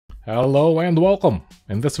Hello and welcome!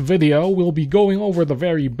 In this video, we'll be going over the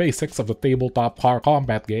very basics of the tabletop car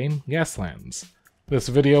combat game, Gaslands. This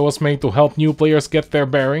video was made to help new players get their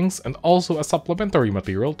bearings and also a supplementary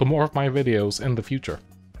material to more of my videos in the future.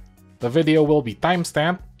 The video will be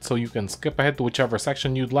timestamped, so you can skip ahead to whichever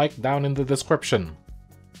section you'd like down in the description.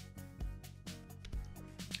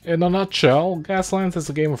 In a nutshell, Gaslands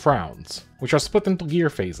is a game of rounds, which are split into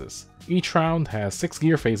gear phases. Each round has 6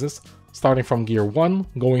 gear phases, starting from Gear 1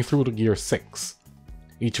 going through to Gear 6.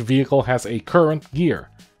 Each vehicle has a current gear,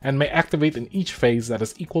 and may activate in each phase that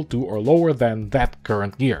is equal to or lower than that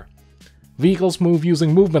current gear. Vehicles move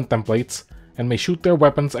using movement templates, and may shoot their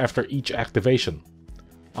weapons after each activation.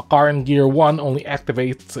 A car in Gear 1 only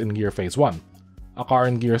activates in Gear Phase 1. A car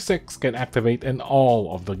in Gear 6 can activate in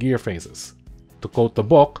all of the gear phases. To quote the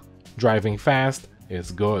book, driving fast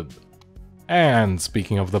is good. And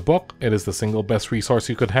speaking of the book, it is the single best resource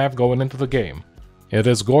you could have going into the game. It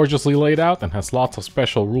is gorgeously laid out and has lots of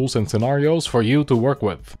special rules and scenarios for you to work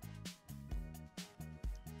with.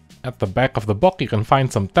 At the back of the book you can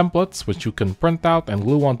find some templates which you can print out and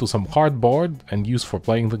glue onto some cardboard and use for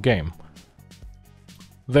playing the game.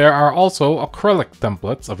 There are also acrylic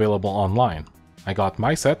templates available online. I got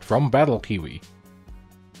my set from Battle Kiwi.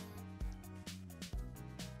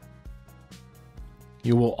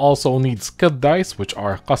 You will also need skid dice, which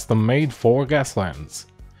are custom made for Gaslands.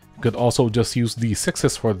 You could also just use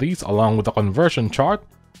D6s for these along with a conversion chart,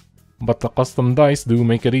 but the custom dice do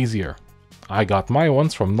make it easier. I got my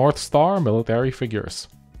ones from North Star Military Figures.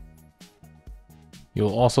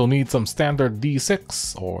 You'll also need some standard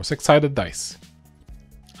D6 or 6-sided dice.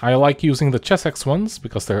 I like using the Chessex ones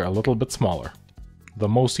because they're a little bit smaller. The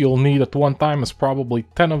most you'll need at one time is probably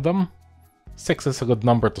 10 of them. 6 is a good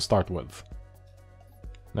number to start with.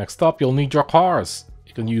 Next up, you'll need your cars.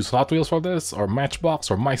 You can use Hot Wheels for this, or Matchbox,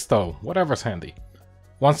 or Maisto, whatever's handy.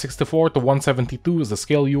 164 to 172 is the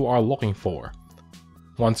scale you are looking for.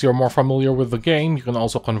 Once you're more familiar with the game, you can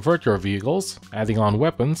also convert your vehicles, adding on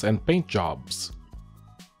weapons and paint jobs.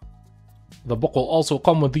 The book will also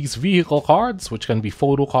come with these vehicle cards, which can be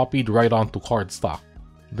photocopied right onto cardstock.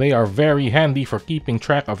 They are very handy for keeping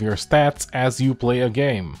track of your stats as you play a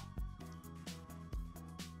game.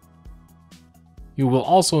 You will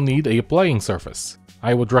also need a playing surface.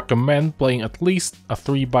 I would recommend playing at least a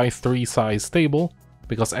 3x3 size table,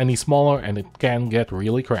 because any smaller and it can get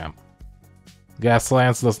really cramped.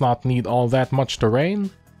 Gaslands does not need all that much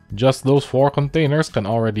terrain, just those 4 containers can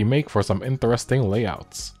already make for some interesting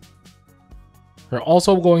layouts. You're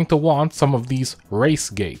also going to want some of these race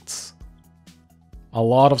gates. A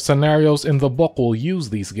lot of scenarios in the book will use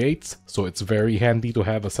these gates, so it's very handy to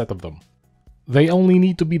have a set of them. They only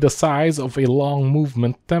need to be the size of a long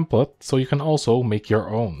movement template, so you can also make your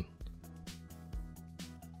own.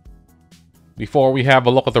 Before we have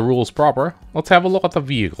a look at the rules proper, let's have a look at the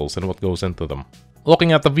vehicles and what goes into them.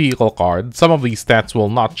 Looking at the vehicle card, some of these stats will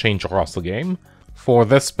not change across the game. For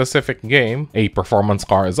this specific game, a performance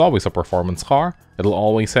car is always a performance car. It'll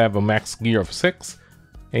always have a max gear of 6,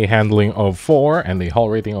 a handling of 4, and a hull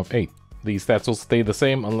rating of 8. These stats will stay the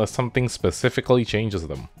same unless something specifically changes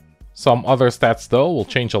them. Some other stats though will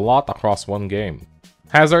change a lot across one game.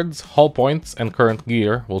 Hazards, hull points, and current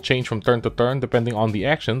gear will change from turn to turn depending on the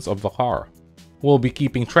actions of the car. We'll be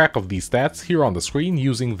keeping track of these stats here on the screen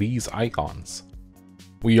using these icons.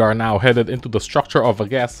 We are now headed into the structure of a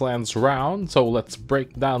Gaslands round, so let's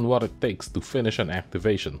break down what it takes to finish an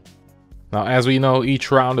activation. Now, as we know,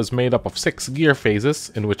 each round is made up of 6 gear phases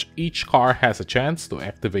in which each car has a chance to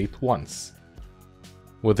activate once.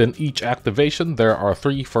 Within each activation, there are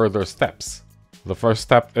 3 further steps. The first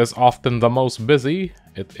step is often the most busy.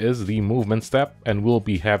 It is the movement step, and we'll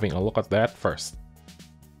be having a look at that first.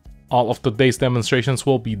 All of today's demonstrations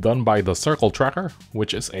will be done by the Circle Tracker,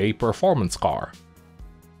 which is a performance car.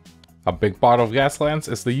 A big part of Gaslands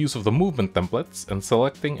is the use of the movement templates, and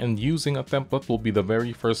selecting and using a template will be the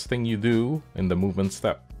very first thing you do in the movement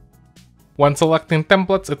step. When selecting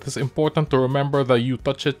templates, it is important to remember the you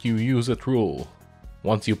touch it, you use it rule.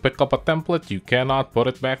 Once you pick up a template, you cannot put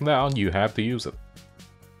it back down, you have to use it.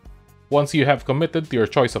 Once you have committed to your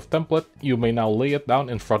choice of template, you may now lay it down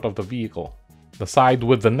in front of the vehicle. The side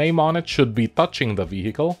with the name on it should be touching the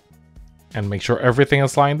vehicle, and make sure everything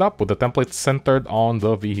is lined up with the template centered on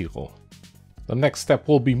the vehicle. The next step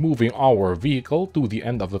will be moving our vehicle to the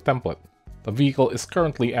end of the template. The vehicle is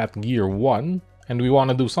currently at Gear 1, and we want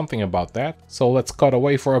to do something about that, so let's cut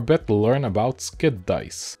away for a bit to learn about skid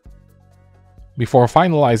dice. Before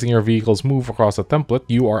finalizing your vehicle's move across a template,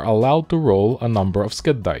 you are allowed to roll a number of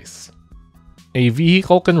skid dice. A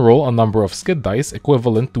vehicle can roll a number of skid dice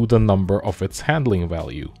equivalent to the number of its handling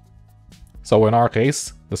value. So in our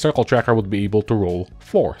case, the circle tracker would be able to roll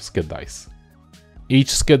 4 skid dice. Each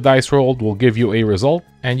skid dice rolled will give you a result,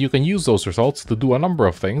 and you can use those results to do a number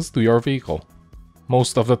of things to your vehicle.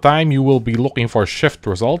 Most of the time you will be looking for shift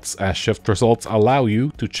results, as shift results allow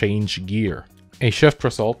you to change gear. A shift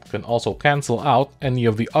result can also cancel out any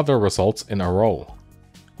of the other results in a roll.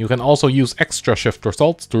 You can also use extra shift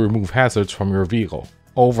results to remove hazards from your vehicle.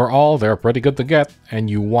 Overall, they're pretty good to get, and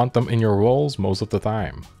you want them in your rolls most of the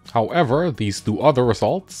time. However, these two other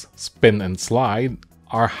results, spin and slide,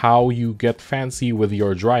 are how you get fancy with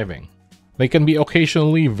your driving. They can be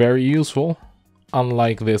occasionally very useful,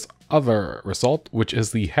 unlike this other result, which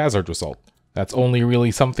is the hazard result. That's only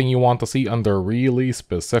really something you want to see under really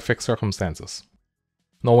specific circumstances.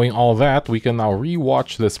 Knowing all that, we can now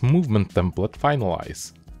rewatch this movement template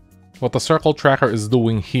finalize. What the circle tracker is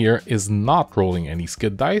doing here is not rolling any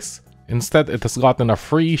skid dice. Instead, it has gotten a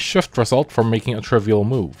free shift result from making a trivial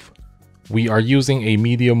move. We are using a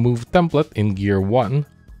medium move template in Gear 1,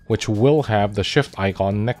 which will have the shift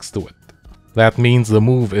icon next to it. That means the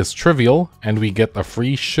move is trivial, and we get a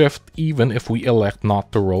free shift even if we elect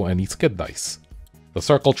not to roll any skid dice. The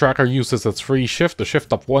circle tracker uses its free shift to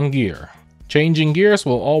shift up 1 gear. Changing gears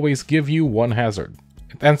will always give you 1 hazard.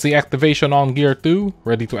 It ends the activation on Gear 2,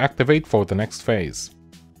 ready to activate for the next phase.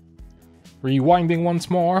 Rewinding once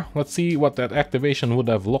more, let's see what that activation would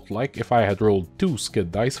have looked like if I had rolled 2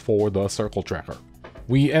 skid dice for the circle tracker.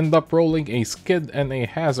 We end up rolling a skid and a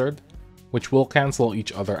hazard, which will cancel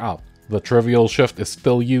each other out. The trivial shift is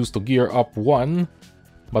still used to gear up 1,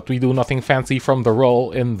 but we do nothing fancy from the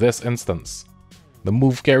roll in this instance. The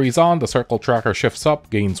move carries on, the circle tracker shifts up,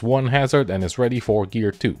 gains 1 hazard, and is ready for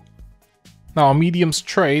Gear 2. Now, a medium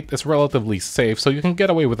straight is relatively safe, so you can get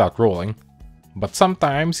away without rolling. But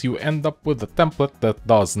sometimes you end up with a template that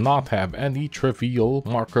does not have any trivial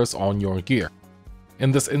markers on your gear.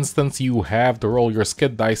 In this instance, you have to roll your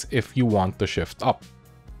skid dice if you want to shift up.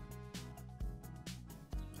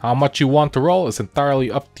 How much you want to roll is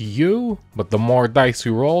entirely up to you, but the more dice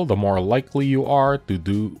you roll, the more likely you are to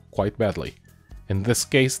do quite badly. In this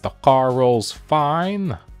case, the car rolls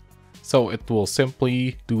fine, so it will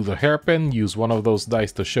simply do the hairpin, use one of those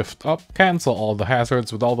dice to shift up, cancel all the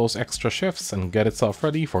hazards with all those extra shifts, and get itself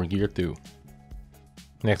ready for Gear 2.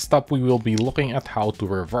 Next up, we will be looking at how to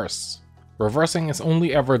reverse. Reversing is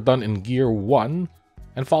only ever done in Gear 1,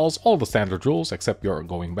 and follows all the standard rules except you're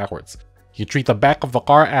going backwards. You treat the back of the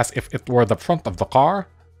car as if it were the front of the car,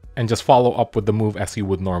 and just follow up with the move as you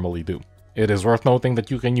would normally do. It is worth noting that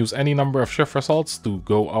you can use any number of shift results to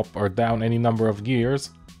go up or down any number of gears,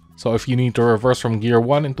 so if you need to reverse from Gear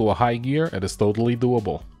 1 into a high gear, it is totally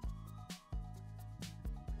doable.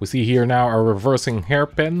 We see here now a reversing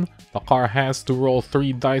hairpin. The car has to roll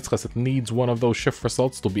 3 dice because it needs one of those shift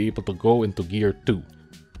results to be able to go into Gear 2.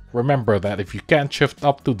 Remember that if you can't shift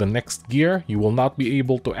up to the next gear, you will not be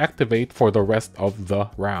able to activate for the rest of the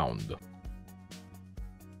round.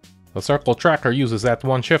 The circle tracker uses that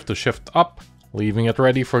 1 shift to shift up, leaving it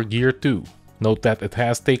ready for Gear 2. Note that it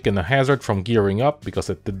has taken a hazard from gearing up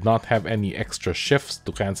because it did not have any extra shifts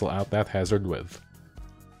to cancel out that hazard with.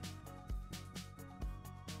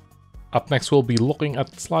 Up next, we'll be looking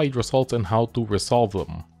at slide results and how to resolve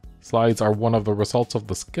them. Slides are one of the results of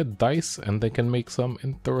the skid dice, and they can make some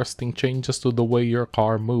interesting changes to the way your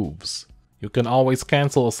car moves. You can always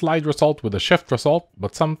cancel a slide result with a shift result,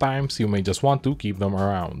 but sometimes you may just want to keep them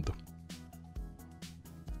around.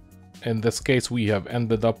 In this case, we have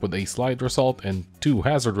ended up with a slide result and 2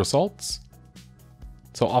 hazard results.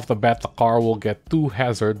 So off the bat, the car will get 2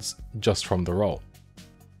 hazards just from the roll.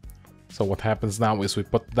 So what happens now is we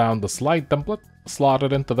put down the slide template, slot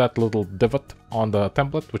it into that little divot on the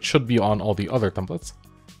template, which should be on all the other templates,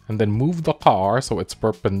 and then move the car so it's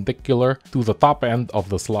perpendicular to the top end of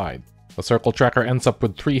the slide. The circle tracker ends up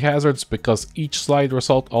with 3 hazards because each slide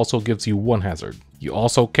result also gives you 1 hazard. You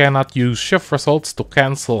also cannot use shift results to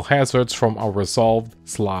cancel hazards from a resolved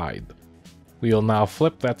slide. We'll now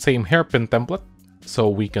flip that same hairpin template so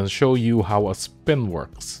we can show you how a spin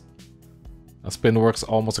works. A spin works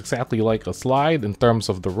almost exactly like a slide in terms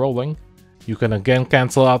of the rolling. You can again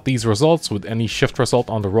cancel out these results with any shift result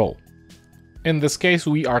on the roll. In this case,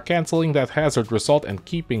 we are canceling that hazard result and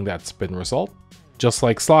keeping that spin result. Just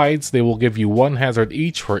like slides, they will give you 1 hazard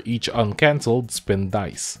each for each uncancelled spin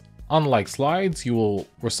dice. Unlike slides, you will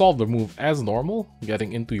resolve the move as normal,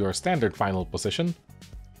 getting into your standard final position.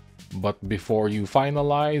 But before you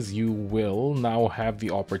finalize, you will now have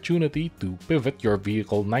the opportunity to pivot your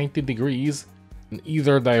vehicle 90 degrees in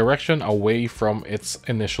either direction away from its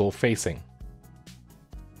initial facing.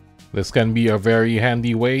 This can be a very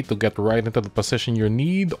handy way to get right into the position you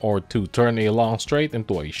need or to turn a long straight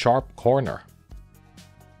into a sharp corner.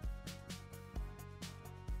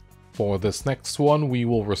 For this next one, we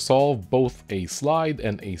will resolve both a slide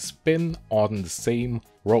and a spin on the same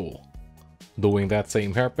roll. Doing that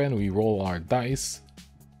same hairpin, we roll our dice.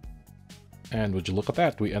 And would you look at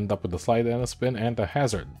that, we end up with a slide and a spin and a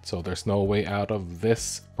hazard, so there's no way out of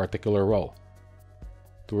this particular roll.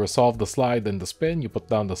 To resolve the slide and the spin, you put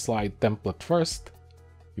down the slide template first,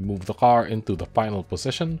 you move the car into the final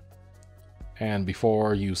position, and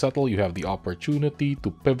before you settle, you have the opportunity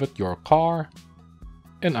to pivot your car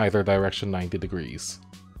in either direction 90 degrees.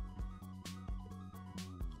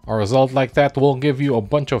 A result like that will give you a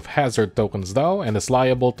bunch of hazard tokens though, and is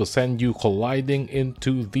liable to send you colliding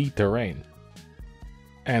into the terrain.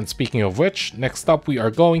 And speaking of which, next up we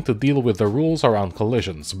are going to deal with the rules around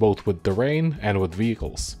collisions, both with terrain and with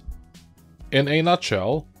vehicles. In a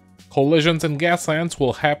nutshell, collisions in Gaslands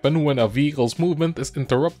will happen when a vehicle's movement is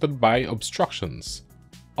interrupted by obstructions.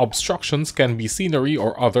 Obstructions can be scenery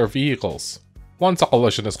or other vehicles. Once a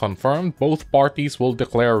collision is confirmed, both parties will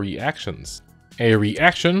declare reactions. A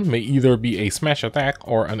reaction may either be a smash attack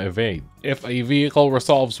or an evade. If a vehicle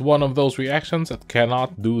resolves one of those reactions, it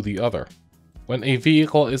cannot do the other. When a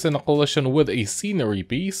vehicle is in a collision with a scenery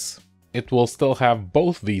piece, it will still have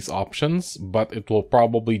both these options, but it will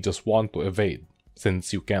probably just want to evade,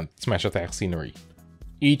 since you can't smash attack scenery.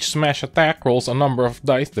 Each smash attack rolls a number of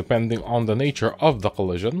dice depending on the nature of the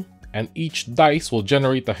collision, and each dice will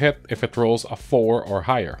generate a hit if it rolls a 4 or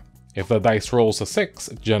higher. If the dice rolls a 6,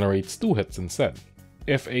 it generates 2 hits instead.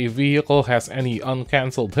 If a vehicle has any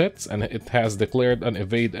uncancelled hits and it has declared an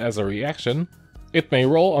evade as a reaction, it may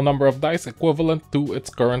roll a number of dice equivalent to its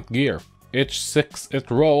current gear. Each 6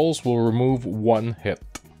 it rolls will remove 1 hit.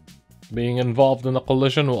 Being involved in a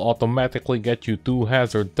collision will automatically get you 2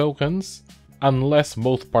 hazard tokens, unless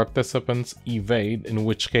both participants evade, in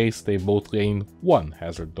which case they both gain 1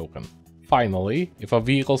 hazard token. Finally, if a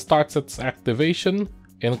vehicle starts its activation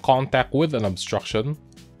in contact with an obstruction,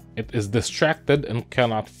 it is distracted and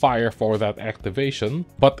cannot fire for that activation,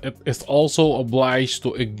 but it is also obliged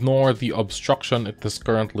to ignore the obstruction it is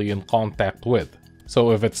currently in contact with.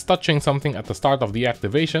 So if it's touching something at the start of the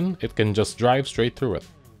activation, it can just drive straight through it.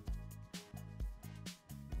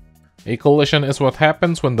 A collision is what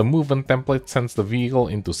happens when the movement template sends the vehicle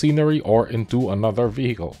into scenery or into another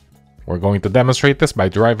vehicle. We're going to demonstrate this by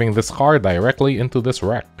driving this car directly into this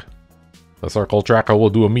wreck. The circle tracker will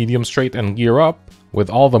do a medium straight and gear up, with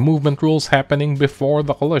all the movement rules happening before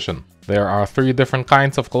the collision. There are 3 different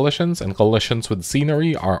kinds of collisions, and collisions with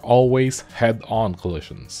scenery are always head-on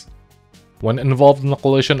collisions. When involved in a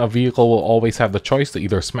collision, a vehicle will always have the choice to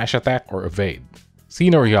either smash attack or evade.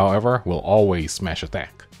 Scenery, however, will always smash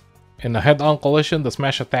attack. In a head-on collision, the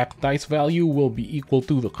smash attack dice value will be equal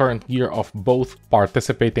to the current gear of both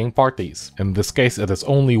participating parties. In this case, it is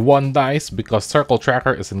only 1 dice because Circle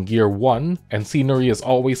Tracker is in gear 1 and scenery is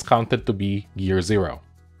always counted to be gear 0.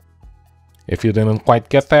 If you didn't quite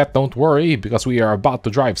get that, don't worry, because we are about to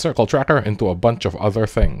drive Circle Tracker into a bunch of other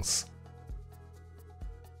things.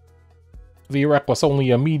 The wreck was only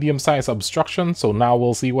a medium-sized obstruction, so now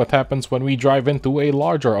we'll see what happens when we drive into a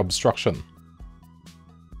larger obstruction.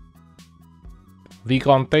 The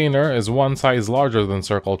container is 1 size larger than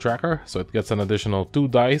Circle Tracker, so it gets an additional 2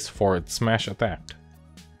 dice for its smash attack.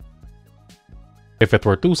 If it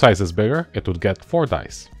were 2 sizes bigger, it would get 4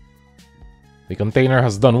 dice. The container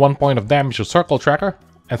has done 1 point of damage to Circle Tracker,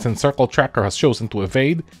 and since Circle Tracker has chosen to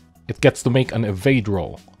evade, it gets to make an evade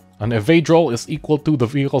roll. An evade roll is equal to the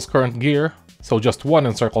vehicle's current gear, so just 1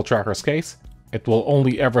 in Circle Tracker's case. It will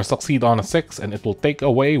only ever succeed on a 6, and it will take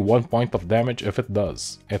away 1 point of damage if it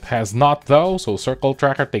does. It has not though, so Circle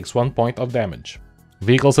Tracker takes 1 point of damage.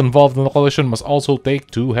 Vehicles involved in the collision must also take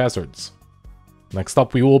 2 hazards. Next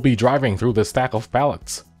up, we will be driving through this stack of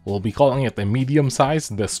pallets. We'll be calling it a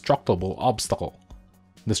medium-sized Destructible Obstacle.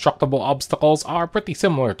 Destructible Obstacles are pretty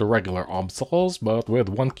similar to regular obstacles, but with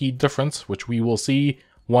 1 key difference, which we will see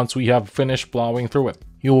once we have finished plowing through it.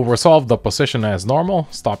 You will resolve the position as normal,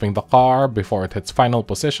 stopping the car before it hits final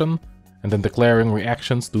position, and then declaring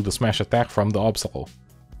reactions to the smash attack from the obstacle.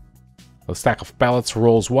 The stack of pallets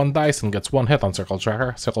rolls 1 dice and gets 1 hit on Circle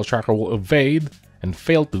Tracker. Circle Tracker will evade and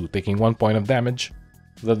fail to, taking 1 point of damage.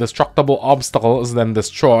 The destructible obstacle is then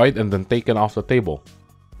destroyed and then taken off the table.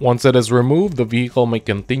 Once it is removed, the vehicle may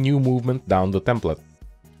continue movement down the template.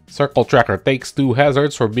 Circle Tracker takes 2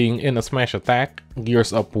 hazards for being in a smash attack,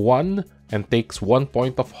 gears up 1, and takes 1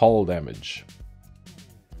 point of hull damage.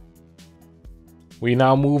 We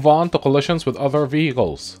now move on to collisions with other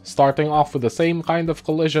vehicles, starting off with the same kind of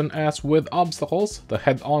collision as with obstacles, the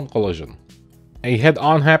head-on collision. A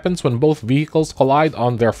head-on happens when both vehicles collide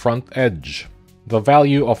on their front edge. The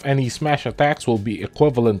value of any smash attacks will be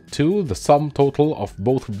equivalent to the sum total of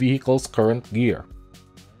both vehicles' current gear.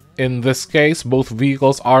 In this case, both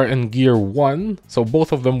vehicles are in gear 1, so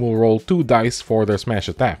both of them will roll 2 dice for their smash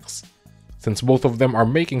attacks. Since both of them are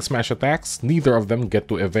making smash attacks, neither of them get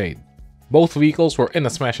to evade. Both vehicles were in a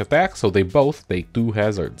smash attack, so they both take 2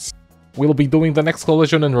 hazards. We'll be doing the next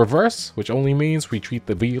collision in reverse, which only means we treat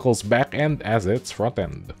the vehicle's back end as its front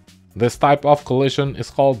end. This type of collision is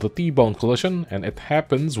called the T-bone collision, and it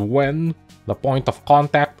happens when the point of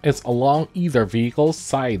contact is along either vehicle's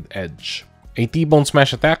side edge. A T-bone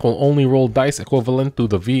smash attack will only roll dice equivalent to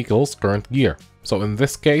the vehicle's current gear, so in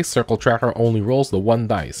this case, Circle Tracker only rolls the 1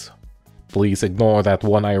 dice. Please ignore that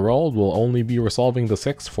 1 I rolled, we'll only be resolving the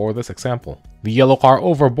 6 for this example. The yellow car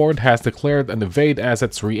overboard has declared an evade as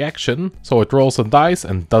its reaction, so it rolls a dice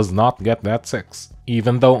and does not get that 6.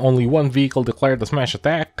 Even though only 1 vehicle declared a smash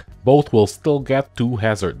attack, both will still get 2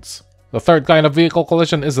 hazards. The third kind of vehicle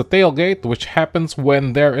collision is the tailgate, which happens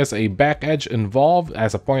when there is a back edge involved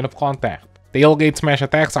as a point of contact. Tailgate smash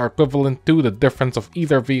attacks are equivalent to the difference of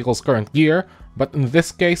either vehicle's current gear, but in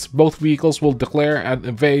this case, both vehicles will declare an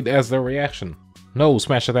evade as their reaction. No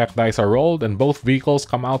smash attack dice are rolled, and both vehicles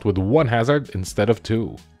come out with 1 hazard instead of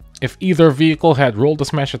 2. If either vehicle had rolled a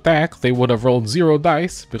smash attack, they would have rolled 0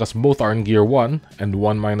 dice, because both are in gear 1, and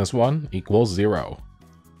 1 minus 1 equals 0.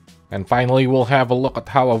 And finally, we'll have a look at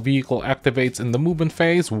how a vehicle activates in the movement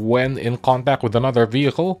phase when in contact with another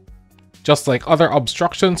vehicle. Just like other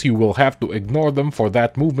obstructions, you will have to ignore them for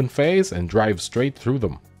that movement phase and drive straight through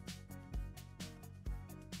them.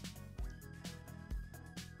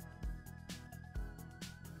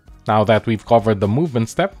 Now that we've covered the movement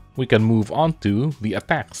step, we can move on to the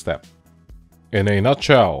attack step. In a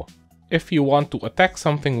nutshell, if you want to attack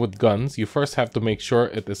something with guns, you first have to make sure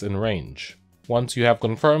it is in range. Once you have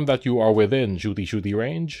confirmed that you are within shooty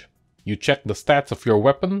range, you check the stats of your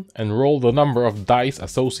weapon and roll the number of dice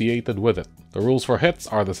associated with it. The rules for hits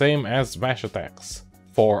are the same as smash attacks.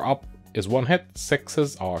 4 up is 1 hit,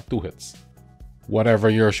 6s are 2 hits. Whatever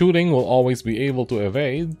you're shooting will always be able to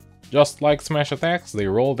evade. Just like smash attacks, they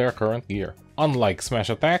roll their current gear. Unlike smash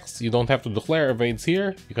attacks, you don't have to declare evades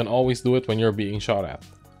here, you can always do it when you're being shot at.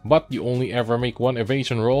 But you only ever make 1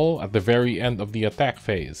 evasion roll at the very end of the attack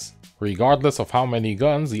phase, regardless of how many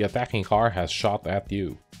guns the attacking car has shot at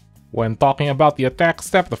you. When talking about the attack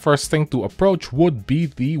step, the first thing to approach would be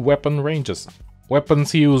the weapon ranges.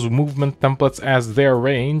 Weapons use movement templates as their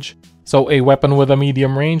range, so a weapon with a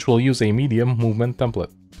medium range will use a medium movement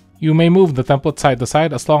template. You may move the template side to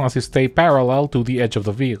side as long as you stay parallel to the edge of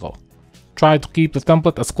the vehicle. Try to keep the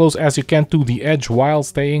template as close as you can to the edge while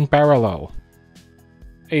staying parallel.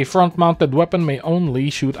 A front-mounted weapon may only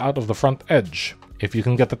shoot out of the front edge. If you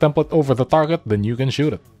can get the template over the target, then you can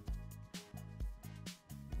shoot it.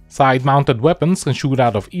 Side-mounted weapons can shoot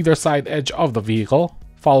out of either side edge of the vehicle,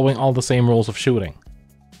 following all the same rules of shooting.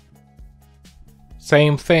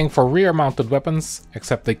 Same thing for rear-mounted weapons,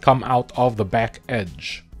 except they come out of the back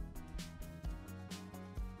edge.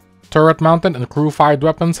 Turret-mounted and crew-fired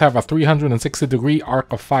weapons have a 360-degree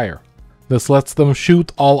arc of fire. This lets them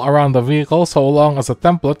shoot all around the vehicle so long as the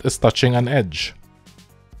template is touching an edge.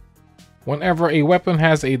 Whenever a weapon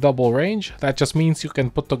has a double range, that just means you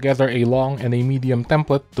can put together a long and a medium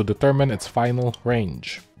template to determine its final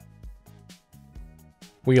range.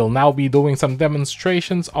 We'll now be doing some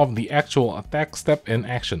demonstrations of the actual attack step in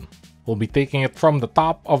action. We'll be taking it from the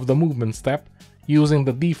top of the movement step, using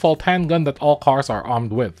the default handgun that all cars are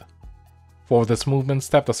armed with. For this movement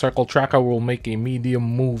step, the Circle Tracker will make a medium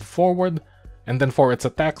move forward, and then for its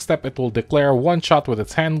attack step it will declare 1 shot with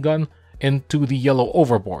its handgun into the yellow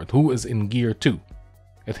overboard, who is in gear 2.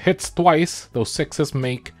 It hits twice, those 6s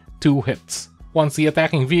make 2 hits. Once the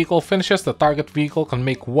attacking vehicle finishes, the target vehicle can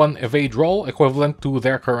make 1 evade roll equivalent to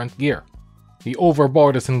their current gear. The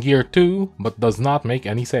overboard is in gear 2, but does not make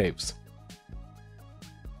any saves.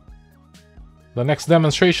 The next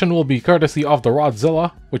demonstration will be courtesy of the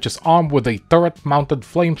Rodzilla, which is armed with a turret-mounted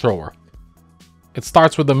flamethrower. It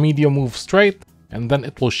starts with a medium move straight, and then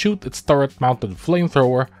it will shoot its turret-mounted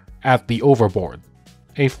flamethrower at the overboard.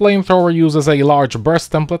 A flamethrower uses a large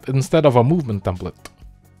burst template instead of a movement template.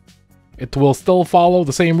 It will still follow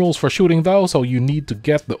the same rules for shooting though, so you need to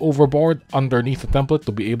get the overboard underneath the template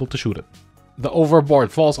to be able to shoot it. The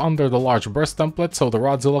overboard falls under the large burst template, so the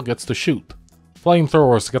Rodzilla gets to shoot.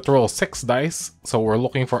 Flamethrowers get to roll 6 dice, so we're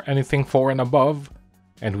looking for anything 4 and above,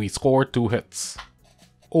 and we score 2 hits.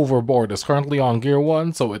 Overboard is currently on gear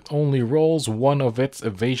 1, so it only rolls one of its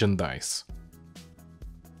evasion dice.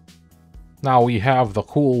 Now we have the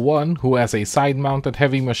cool one, who has a side-mounted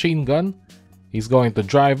heavy machine gun. He's going to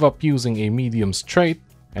drive up using a medium straight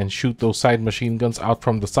and shoot those side machine guns out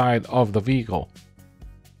from the side of the vehicle.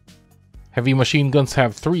 Heavy machine guns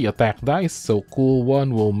have 3 attack dice, so cool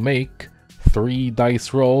one will make 3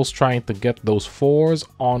 dice rolls trying to get those 4s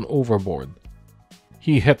on overboard.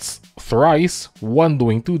 He hits thrice, 1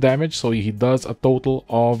 doing 2 damage, so he does a total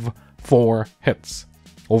of 4 hits.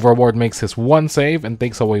 Overboard makes his 1 save and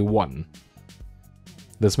takes away 1.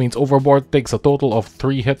 This means Overboard takes a total of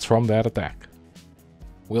 3 hits from that attack.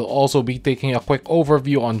 We'll also be taking a quick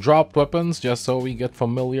overview on dropped weapons just so we get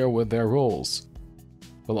familiar with their roles.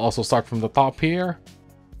 We'll also start from the top here.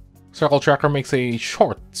 Circle Tracker makes a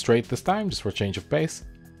short straight this time, just for a change of pace.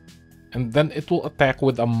 And then it will attack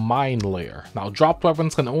with a mine layer. Now, dropped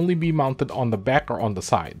weapons can only be mounted on the back or on the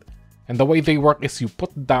side. And the way they work is you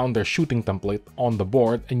put down their shooting template on the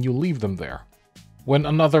board and you leave them there. When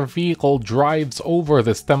another vehicle drives over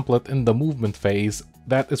this template in the movement phase,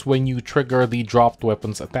 that is when you trigger the dropped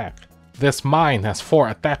weapons attack. This mine has 4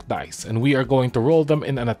 attack dice, and we are going to roll them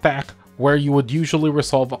in an attack where you would usually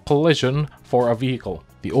resolve a collision for a vehicle.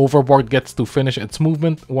 The Overboard gets to finish its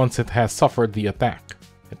movement once it has suffered the attack.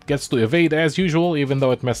 It gets to evade as usual, even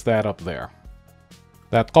though it messed that up there.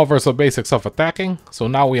 That covers the basics of attacking, so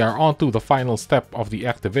now we are on to the final step of the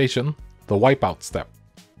activation, the Wipeout step.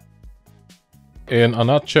 In a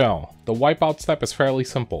nutshell, the Wipeout step is fairly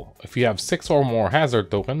simple. If you have 6 or more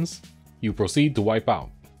hazard tokens, you proceed to wipe out.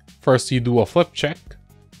 First you do a flip check,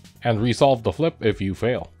 and resolve the flip if you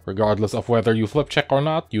fail. Regardless of whether you flip check or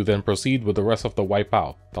not, you then proceed with the rest of the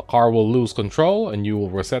wipeout. The car will lose control and you will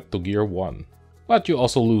reset to gear 1. But you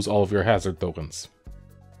also lose all of your hazard tokens.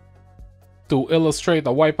 To illustrate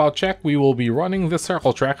a wipeout check, we will be running the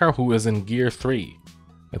Circle Tracker, who is in gear 3.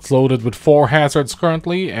 It's loaded with 4 hazards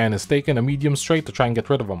currently and is taking a medium straight to try and get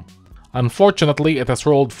rid of them. Unfortunately, it has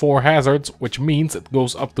rolled 4 hazards, which means it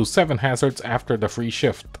goes up to 7 hazards after the free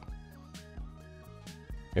shift.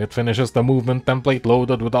 It finishes the movement template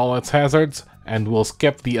loaded with all its hazards, and will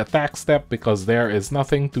skip the attack step because there is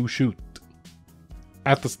nothing to shoot.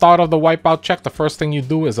 At the start of the wipeout check, the first thing you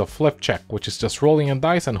do is a flip check, which is just rolling a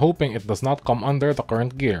dice and hoping it does not come under the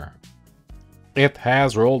current gear. It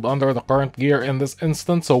has rolled under the current gear in this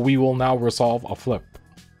instance, so we will now resolve a flip.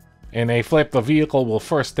 In a flip, the vehicle will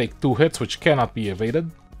first take 2 hits which cannot be evaded.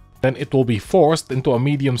 Then it will be forced into a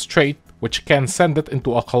medium straight, which can send it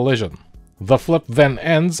into a collision. The flip then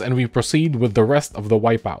ends and we proceed with the rest of the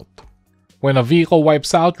wipeout. When a vehicle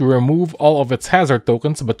wipes out, you remove all of its hazard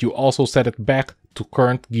tokens, but you also set it back to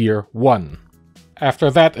current gear 1. After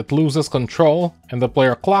that, it loses control, and the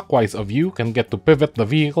player clockwise of you can get to pivot the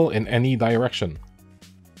vehicle in any direction.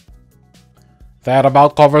 That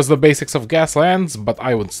about covers the basics of Gaslands, but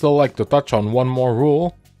I would still like to touch on one more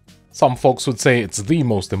rule. Some folks would say it's the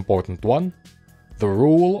most important one. The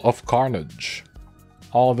Rule of Carnage.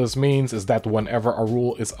 All this means is that whenever a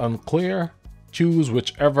rule is unclear, choose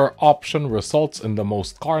whichever option results in the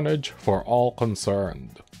most carnage for all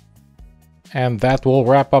concerned. And that will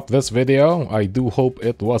wrap up this video. I do hope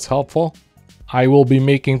it was helpful. I will be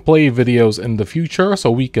making play videos in the future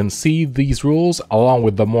so we can see these rules along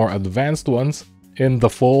with the more advanced ones in the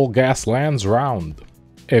full Gaslands round.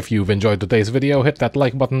 If you've enjoyed today's video, hit that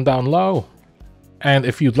like button down low. And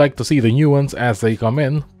if you'd like to see the new ones as they come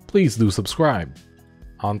in, please do subscribe.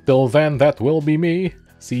 Until then, that will be me.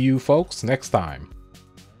 See you folks next time.